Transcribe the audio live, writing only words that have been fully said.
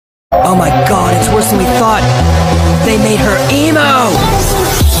Oh my god, it's worse than we thought. They made her emo!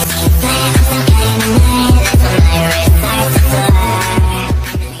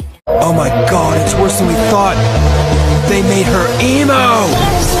 Oh my god, it's worse than we thought. They made her emo!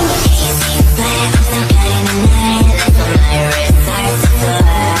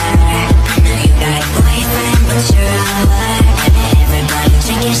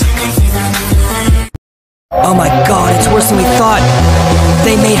 Oh my god, it's worse than we thought.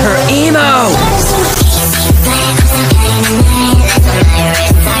 They made her emo!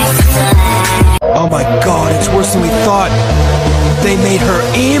 Oh my god, it's worse than we thought. They made her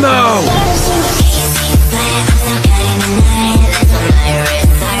emo!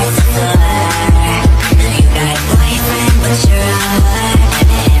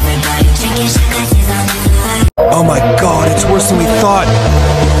 Oh my god, it's worse than we thought.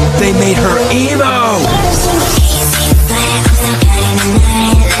 They made her emo!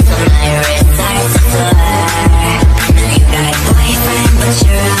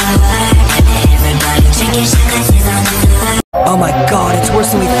 Oh my god, it's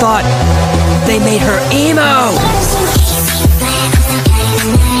worse than we thought. They made her emo!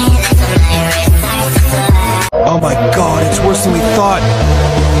 Oh my god, it's worse than we thought.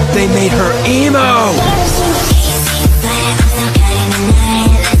 They made her emo!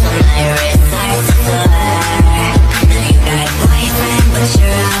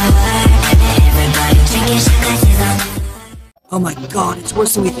 Oh my god, it's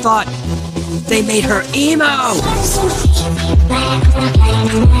worse than we thought. They made her emo!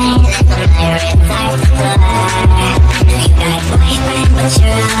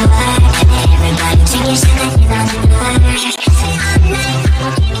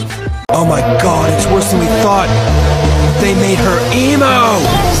 Oh my god, it's worse than we thought. They made her emo!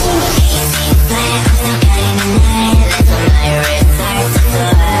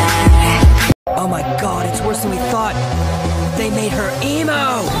 Oh my god, it's worse than we thought. They made her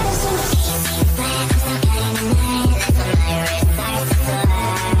emo!